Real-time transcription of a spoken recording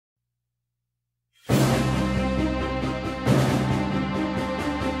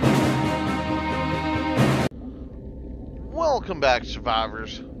Welcome back,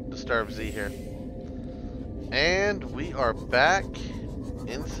 survivors. Disturbed Z here. And we are back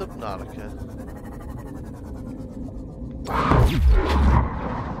in Subnautica.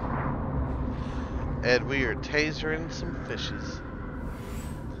 And we are tasering some fishes.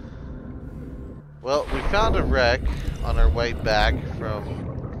 Well, we found a wreck on our way back from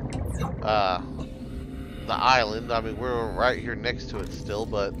the island. I mean, we're right here next to it still,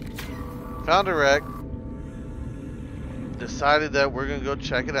 but found a wreck. Decided that we're gonna go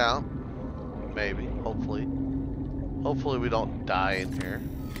check it out. Maybe, hopefully. Hopefully we don't die in here.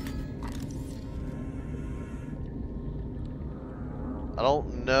 I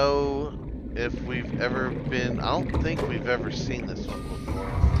don't know if we've ever been... I don't think we've ever seen this one before.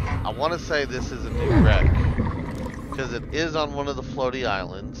 I want to say this is a new wreck, because it is on one of the floaty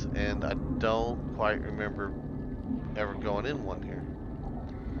islands, and I don't quite remember ever going in one here.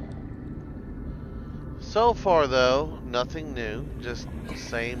 So far, though, nothing new. Just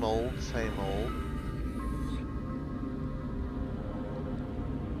same old, same old.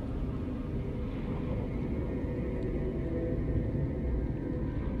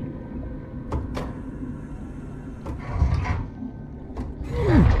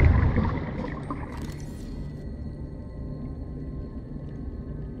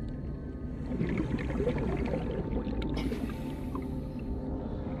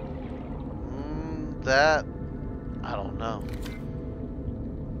 That, I don't know.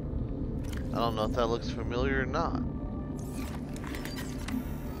 I don't know if that looks familiar or not.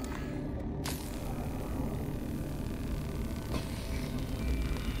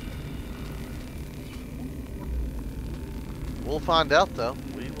 We'll find out, though.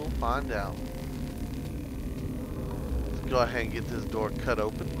 We will find out. Let's go ahead and get this door cut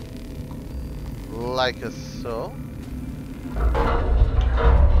open. Like so.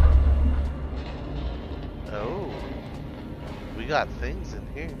 Oh, we got things in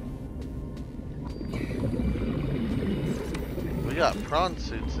here. We got prawn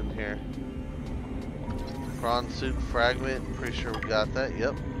suits in here. Prawn suit fragment. Pretty sure we got that.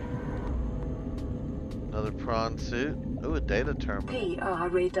 Yep. Another prawn suit. Oh, a data terminal.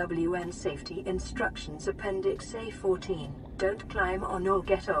 PRAWN Safety Instructions Appendix A14. Don't climb on or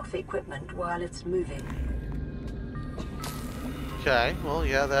get off equipment while it's moving. Okay, well,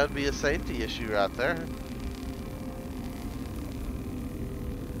 yeah, that would be a safety issue right there.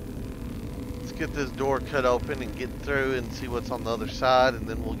 Let's get this door cut open and get through and see what's on the other side, and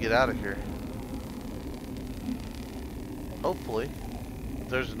then we'll get out of here. Hopefully. If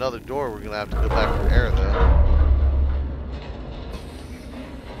there's another door, we're going to have to go back for air, though.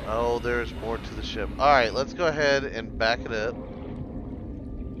 Oh, there's more to the ship. Alright, let's go ahead and back it up.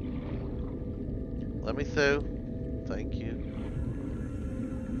 Let me through. Thank you.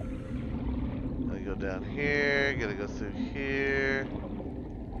 Gotta go down here. Gotta go through here.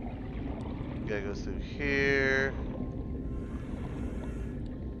 Gotta go through here.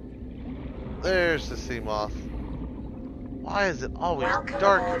 There's the sea moth. Why is it always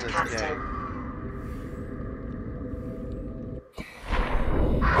dark in this game?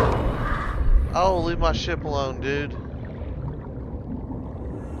 Oh, leave my ship alone, dude.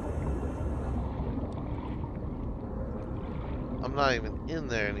 I'm not even in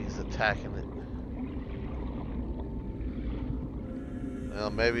there and he's attacking it. Well,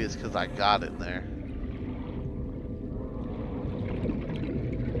 maybe it's because I got in there.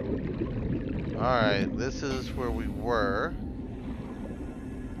 Alright, this is where we were.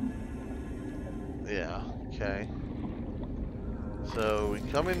 Yeah, okay. So we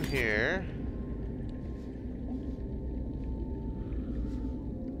come in here.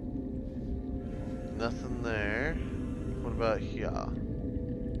 Nothing there. What about here?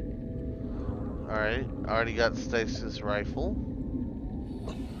 Alright, already got stasis rifle.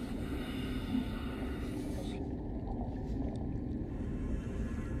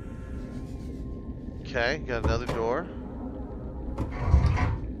 Okay, got another door.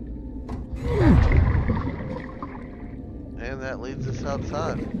 And that leads us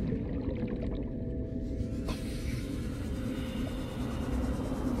outside.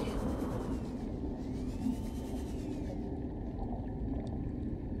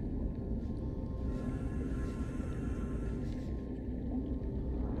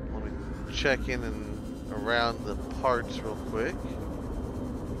 Let me check in and around the parts real quick.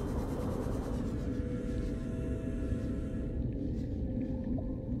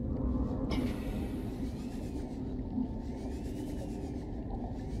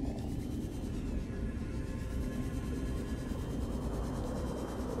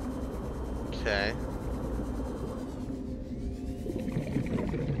 Okay.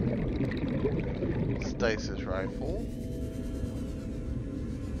 Stasis rifle.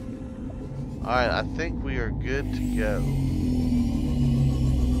 Alright, I think we are good to go.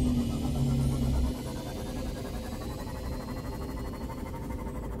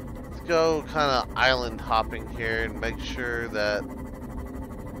 Let's go kind of island hopping here and make sure that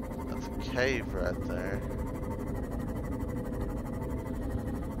that's a cave right there.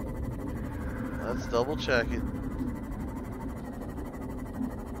 Let's double check it.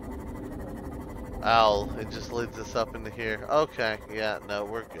 Ow, it just leads us up into here. Okay, yeah, no,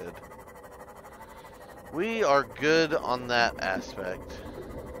 we're good. We are good on that aspect.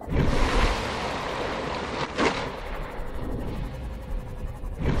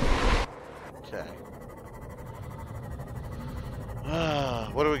 Okay.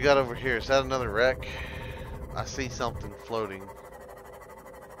 What do we got over here? Is that another wreck? I see something floating.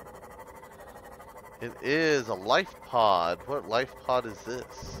 It is a life pod. What life pod is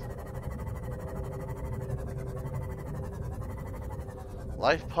this?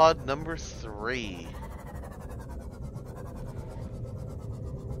 Life pod number 3.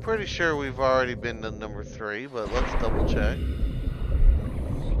 Pretty sure we've already been to number 3, but let's double check.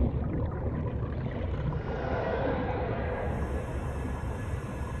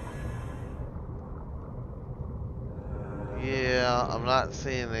 Yeah, I'm not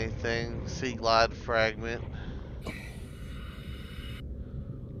seeing anything. Sea glide fragment.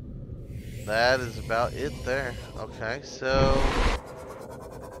 That is about it there. Okay, so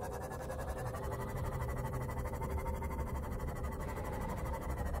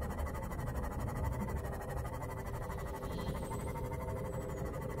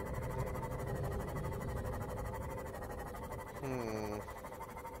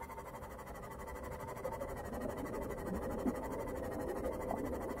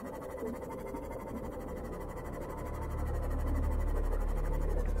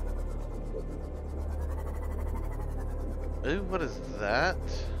ooh, what is that?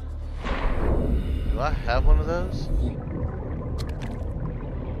 Do I have one of those?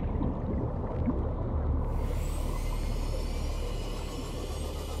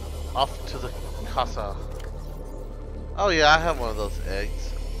 Off to the casa. Oh yeah, I have one of those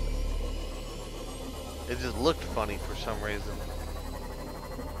eggs. It just looked funny for some reason.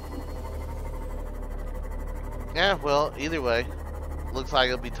 Yeah, well, either way, looks like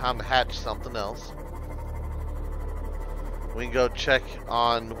it'll be time to hatch something else. We can go check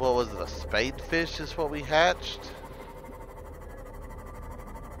on, what was it, a spadefish is what we hatched?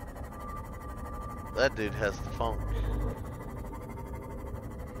 That dude has the funk.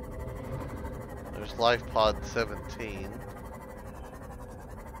 There's life pod 17.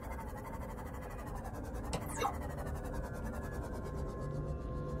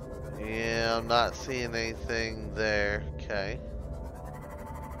 Yeah, I'm not seeing anything there. Okay.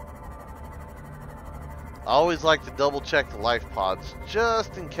 I always like to double check the life pods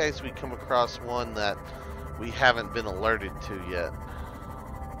just in case we come across one that we haven't been alerted to yet.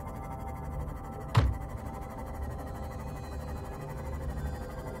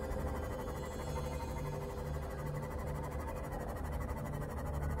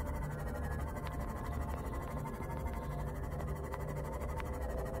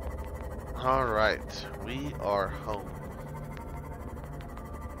 Alright, we are home.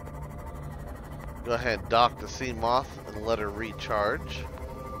 Go ahead and dock the sea moth and let her recharge.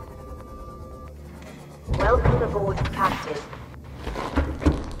 Welcome aboard, Captain.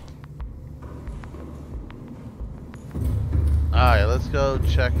 Alright, let's go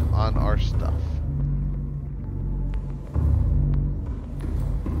check on our stuff.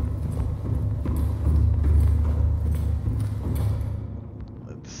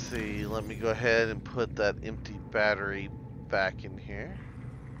 Let's see, let me go ahead and put that empty battery back in here.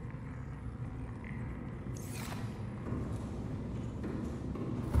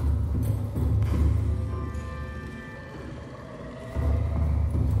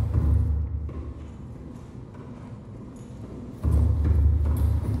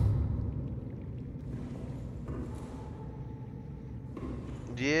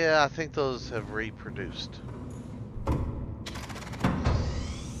 Yeah, I think those have reproduced.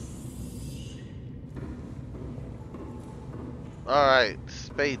 Alright,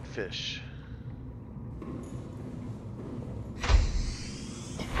 spadefish.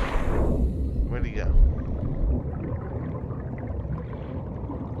 Where'd he go?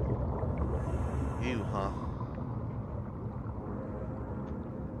 You, huh?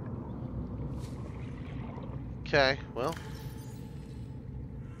 Okay, well.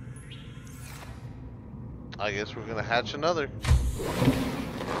 I guess we're gonna hatch another.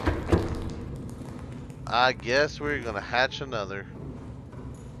 I guess we're gonna hatch another.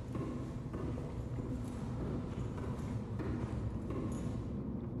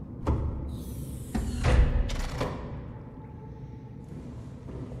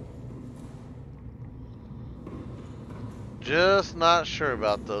 Just not sure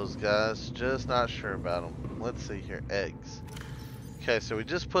about those guys. Just not sure about them. Let's see here. Eggs. Okay, so we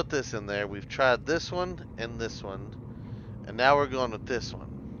just put this in there. We've tried this one and this one. And now we're going with this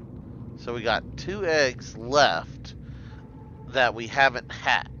one. So we got 2 eggs left that we haven't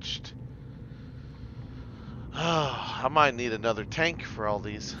hatched. Oh, I might need another tank for all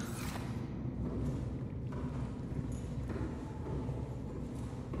these.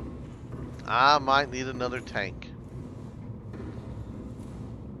 I might need another tank.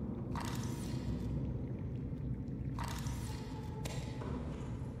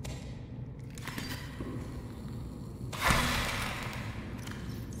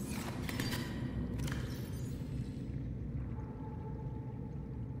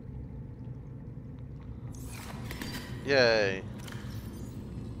 Yay.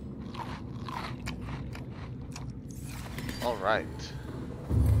 All right.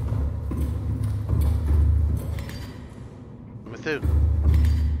 Me too.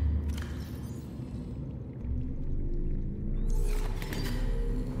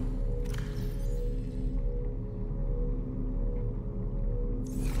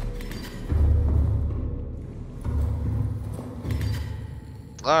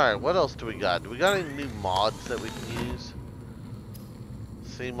 Alright, what else do we got? Do we got any new mods that we can use?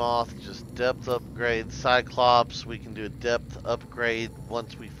 Sea Moth, just depth upgrade. Cyclops, we can do a depth upgrade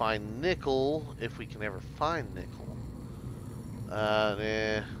once we find nickel, if we can ever find nickel.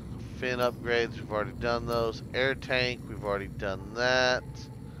 Fin upgrades, we've already done those. Air tank, we've already done that.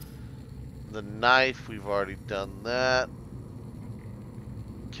 The knife, we've already done that.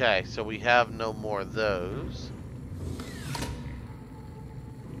 Okay, so we have no more of those.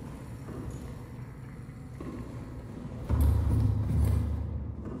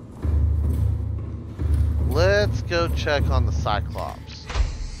 Let's go check on the Cyclops.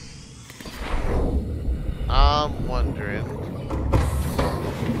 I'm wondering.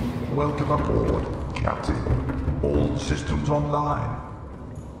 Welcome aboard, Captain. All systems online.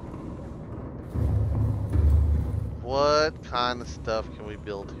 What kind of stuff can we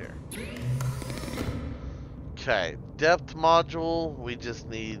build here? Okay, depth module, we just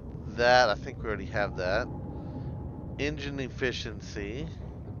need that. I think we already have that. Engine efficiency.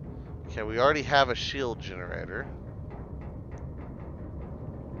 Okay, we already have a shield generator.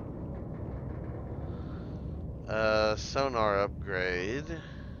 Sonar upgrade.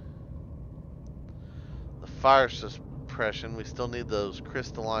 The fire suppression, we still need those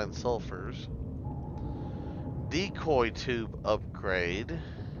crystalline sulfurs. Decoy tube upgrade.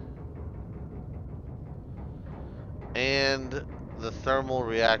 And the thermal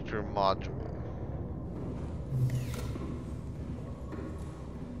reactor module.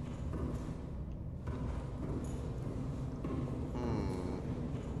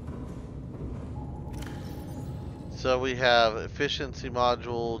 So we have efficiency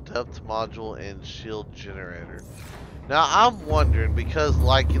module, depth module, and shield generator. Now I'm wondering, because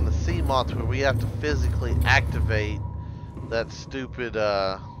like in the Sea Moth where we have to physically activate that stupid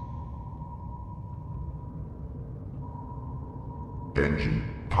Engine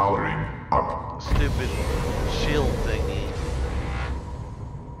powering up. stupid shield thingy.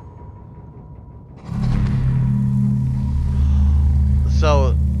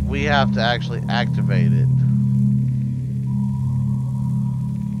 So we have to actually activate it.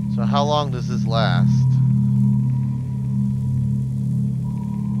 So how long does this last?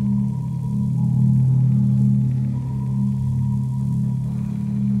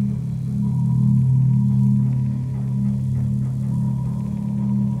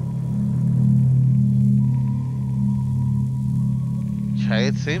 Okay,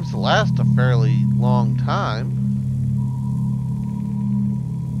 it seems to last a fairly long time.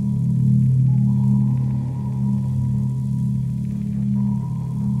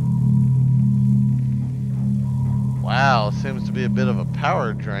 Wow, seems to be a bit of a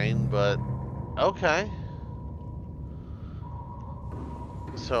power drain, but okay.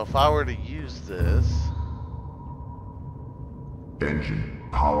 So if I were to use this... Engine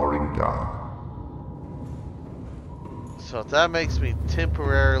powering down. So if that makes me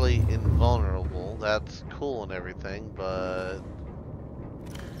temporarily invulnerable, that's cool and everything, but...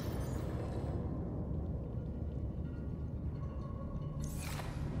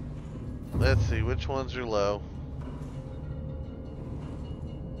 Let's see, which ones are low?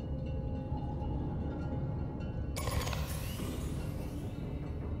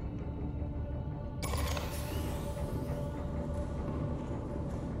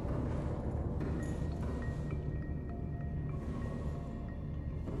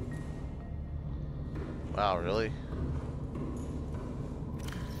 Wow, really?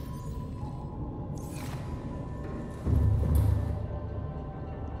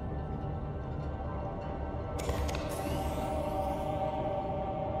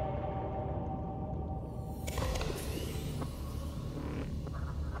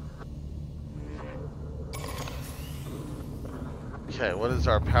 Okay, what is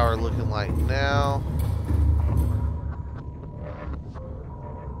our power looking like now?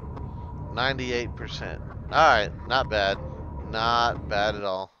 98%. Alright, not bad. Not bad at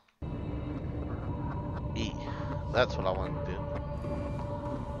all. E. That's what I wanted to do.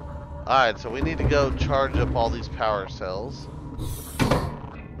 Alright, so we need to go charge up all these power cells.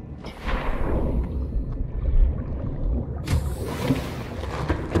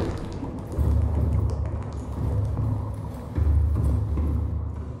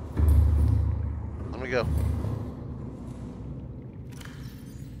 Let me go.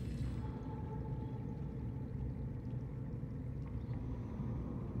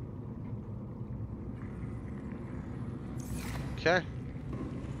 Okay.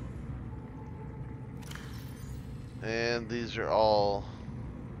 And these are all...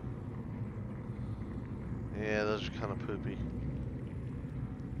 Yeah, those are kind of poopy.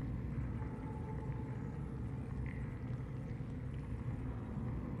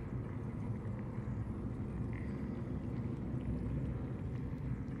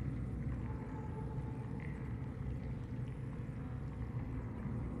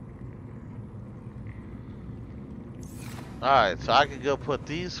 Alright, so I could go put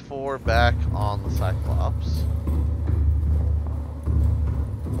these 4 back on the Cyclops.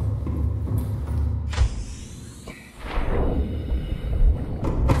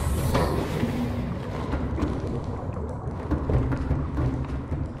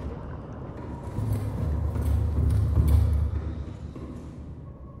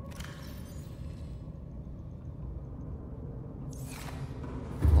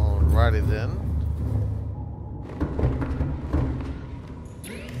 Alrighty then.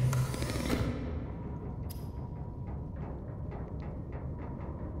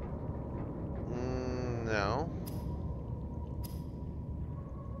 No.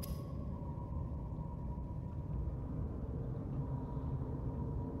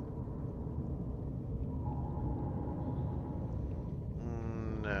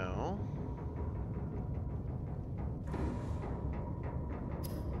 No.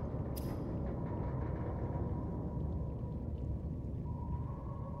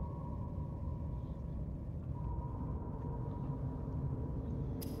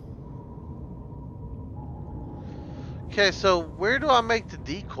 Okay, so where do I make the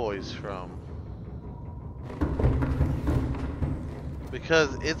decoys from?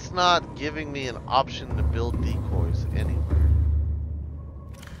 Because it's not giving me an option to build decoys anywhere.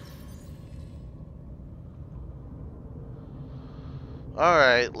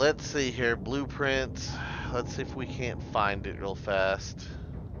 Alright, let's see here. Blueprints. Let's see if we can't find it real fast.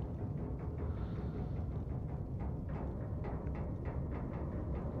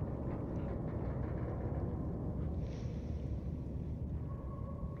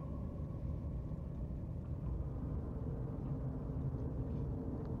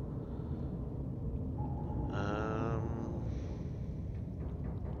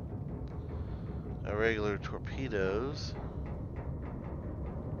 Irregular torpedoes.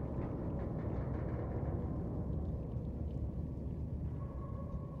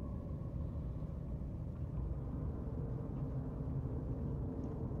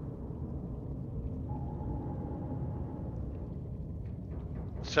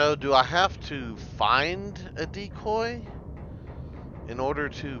 So do I have to find a decoy in order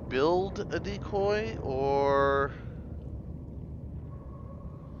to build a decoy, or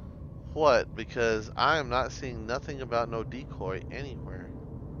what? Because I am not seeing nothing about no decoy anywhere.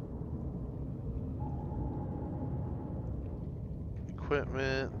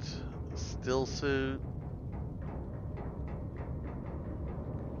 Equipment, still suit.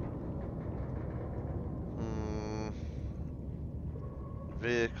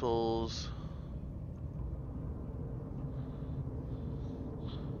 Vehicles.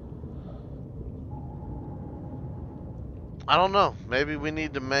 I don't know. Maybe we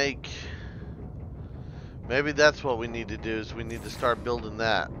need to make... Maybe that's what we need to do, is we need to start building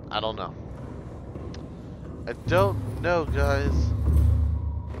that. I don't know. I don't know, guys.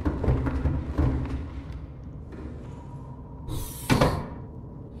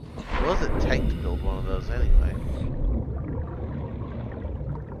 What does it take to build one of those anyway?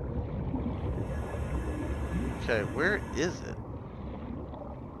 Okay, where is it?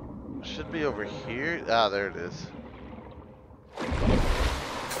 It should be over here. Ah, there it is.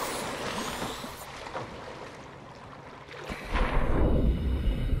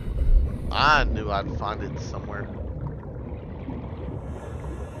 I knew I'd find it somewhere.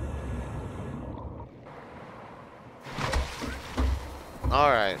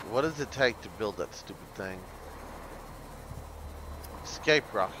 Alright, what does it take to build that stupid thing? Escape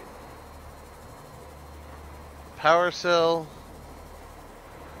rocket. Power cell.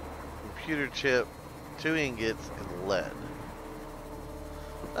 computer chip, 2 ingots, and lead.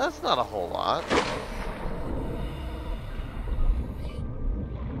 That's not a whole lot.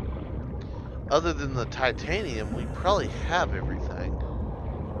 Other than the titanium, we probably have everything.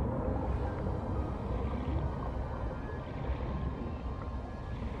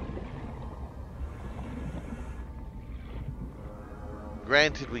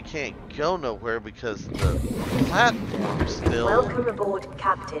 Granted, we can't go nowhere because the platform's Welcome aboard,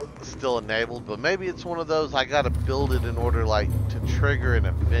 Captain. still enabled, but maybe it's one of those I gotta build it in order like to trigger an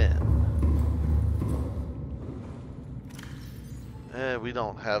event. We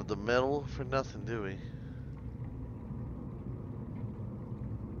don't have the metal for nothing, do we?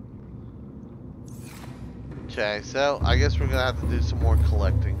 Okay, so I guess we're gonna have to do some more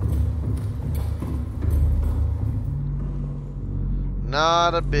collecting.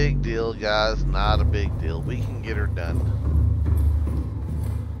 Not a big deal, guys. Not a big deal. We can get her done.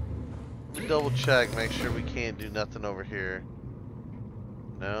 Double check, make sure we can't do nothing over here.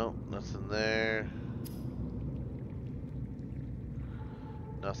 No, nothing there.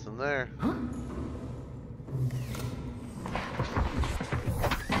 Nothing there.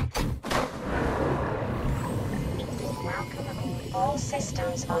 Welcome aboard. All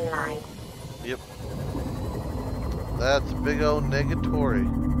systems online. Yep. That's a big old negatory.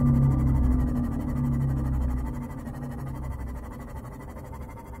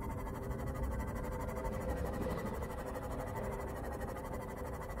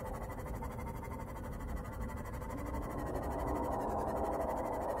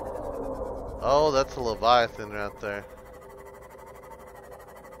 Oh, that's a Leviathan right there.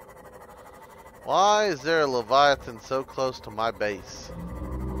 Why is there a Leviathan so close to my base?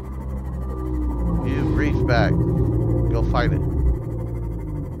 You reef back. Go fight it.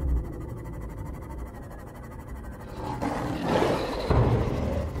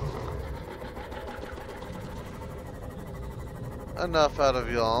 Enough out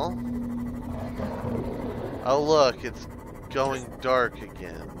of y'all. Oh look, it's going dark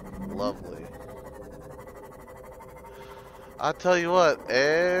again. Lovely. I tell you what,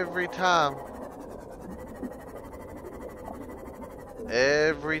 every time,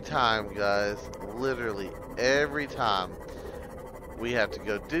 guys, literally every time we have to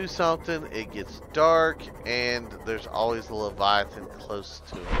go do something, it gets dark, and there's always a Leviathan close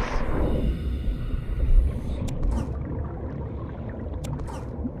to us.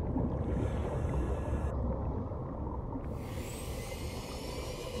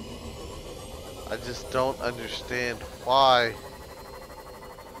 I just don't understand why.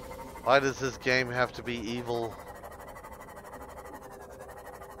 Why does this game have to be evil?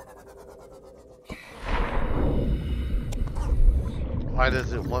 Why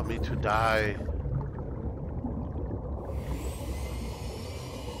does it want me to die?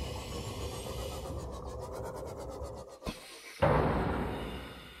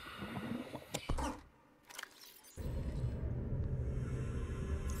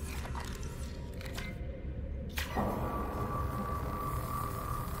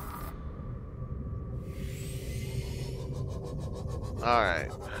 Alright.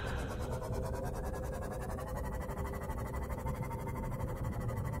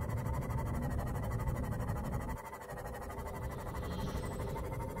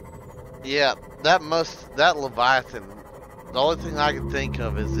 Yeah, that Leviathan, the only thing I can think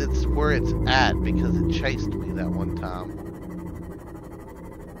of is it's where it's at because it chased me that one time.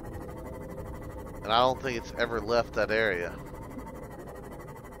 And I don't think it's ever left that area.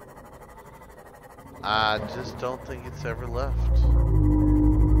 I just don't think it's ever left.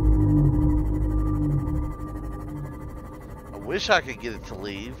 I wish I could get it to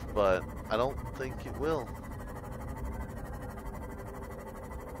leave, but I don't think it will.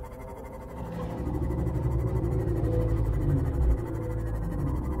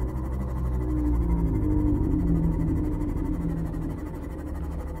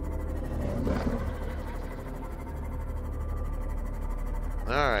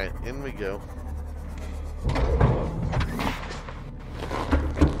 Alright, in we go.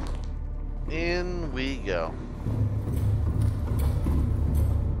 In we go.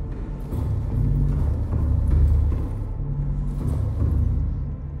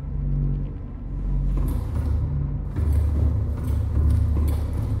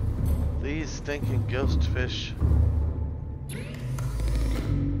 These stinking ghost fish.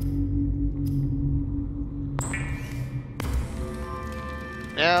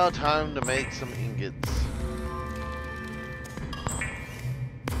 Now time to make some ingots.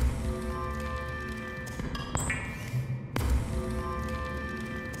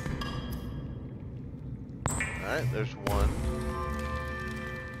 Alright, there's one.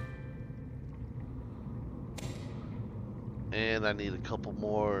 then I need a couple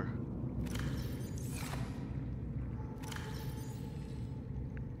more.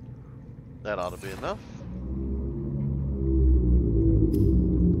 That ought to be enough.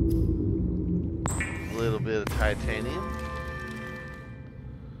 A little bit of titanium.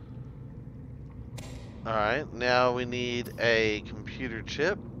 Alright, now we need a computer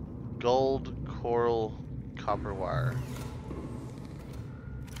chip, gold, coral, copper wire.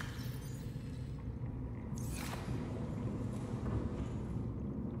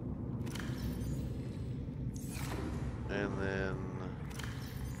 And then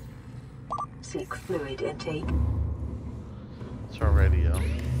Seek fluid intake. it's our radio.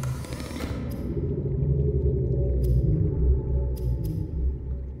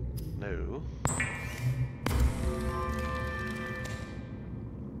 No.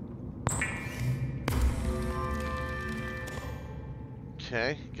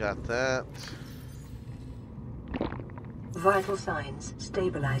 Okay, got that. Vital signs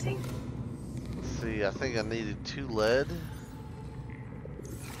stabilizing. Let's see, I think I needed 2 lead.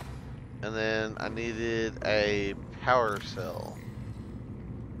 And then I needed a power cell.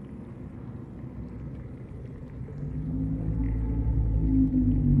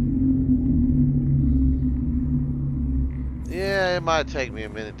 Yeah, it might take me a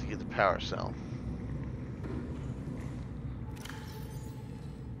minute to get the power cell.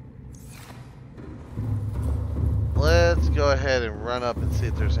 Let's go ahead and run up and see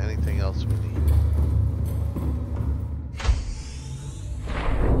if there's anything else we need.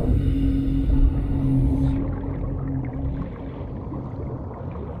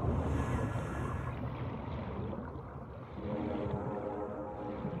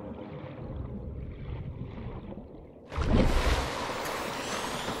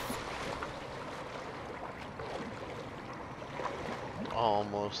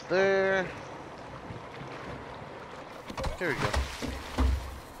 Almost there. Here we go.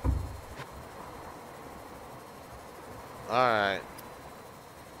 Alright.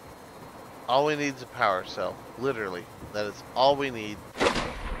 All we need is a power cell. Literally. That is all we need.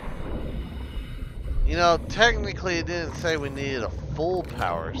 You know, technically it didn't say we needed a full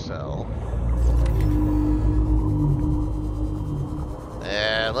power cell.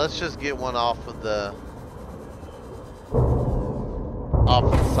 And let's just get one off of the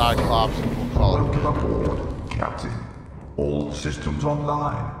Cyclops and we'll call it Welcome good. aboard, Captain. All systems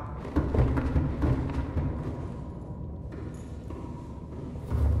online.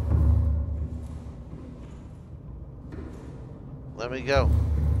 Let me go.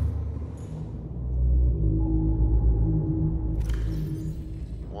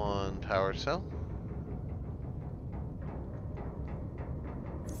 One power cell.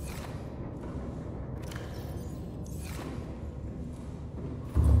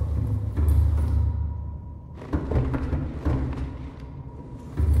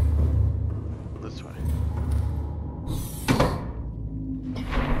 This way.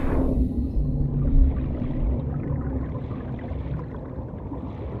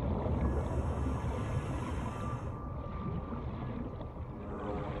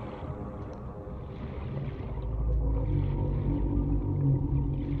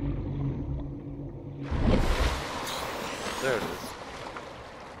 There it is.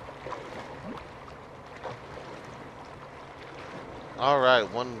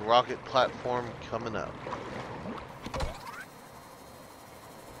 Alright, one rocket platform coming up.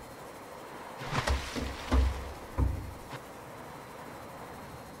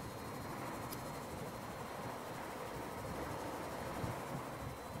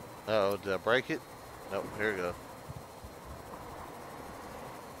 Uh oh, did I break it? Nope, here we go.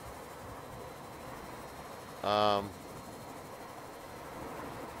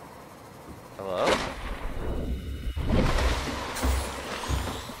 Hello?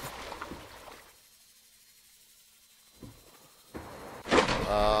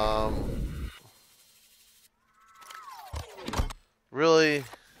 Really?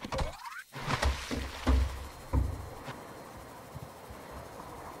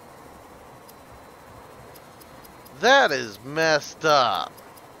 That is messed up.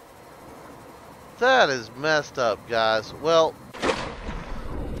 That is messed up, guys. Well,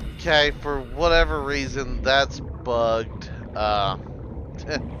 okay, for whatever reason, that's bugged. I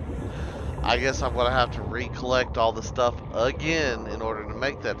guess I'm gonna have to recollect all the stuff again in order to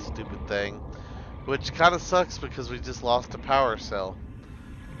make that stupid thing. Which kind of sucks because we just lost a power cell.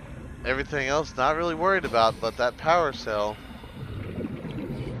 Everything else, not really worried about, but that power cell.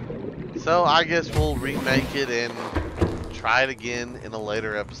 So I guess we'll remake it and try it again in a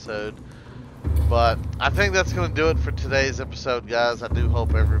later episode. But I think that's going to do it for today's episode, guys. I do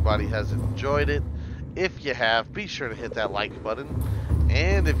hope everybody has enjoyed it. If you have, be sure to hit that like button.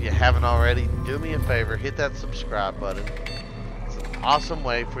 And if you haven't already, do me a favor, hit that subscribe button. It's an awesome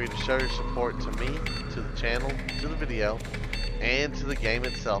way for you to show your support to me, to the channel, to the video, and to the game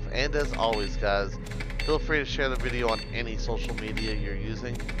itself. And as always, guys, feel free to share the video on any social media you're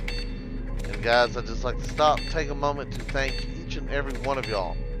using. And guys, I'd just like to stop, take a moment to thank each and every one of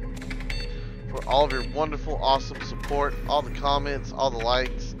y'all for all of your wonderful, awesome support, all the comments, all the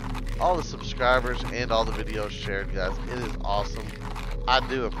likes, all the subscribers, and all the videos shared, guys. It is awesome. I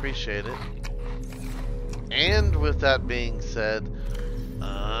do appreciate it. And with that being said,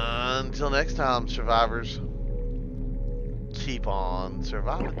 until next time, survivors, keep on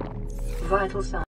surviving. Vital signs.